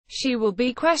She will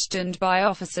be questioned by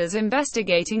officers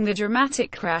investigating the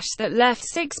dramatic crash that left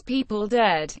 6 people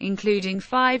dead, including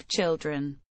 5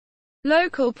 children.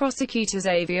 Local prosecutor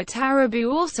Xavier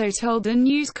Tarabu also told a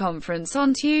news conference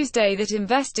on Tuesday that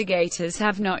investigators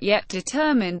have not yet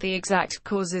determined the exact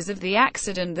causes of the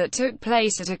accident that took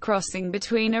place at a crossing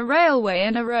between a railway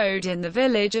and a road in the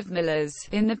village of Millers,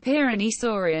 in the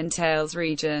Pyrenees-Orientales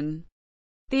region.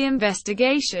 The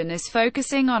investigation is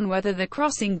focusing on whether the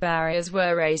crossing barriers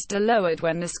were raised or lowered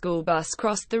when the school bus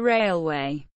crossed the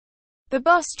railway. The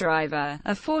bus driver,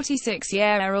 a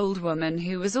 46-year-old woman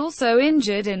who was also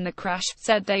injured in the crash,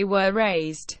 said they were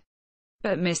raised.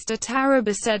 But Mr.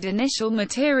 Taraba said initial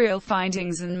material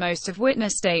findings and most of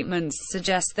witness statements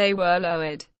suggest they were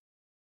lowered.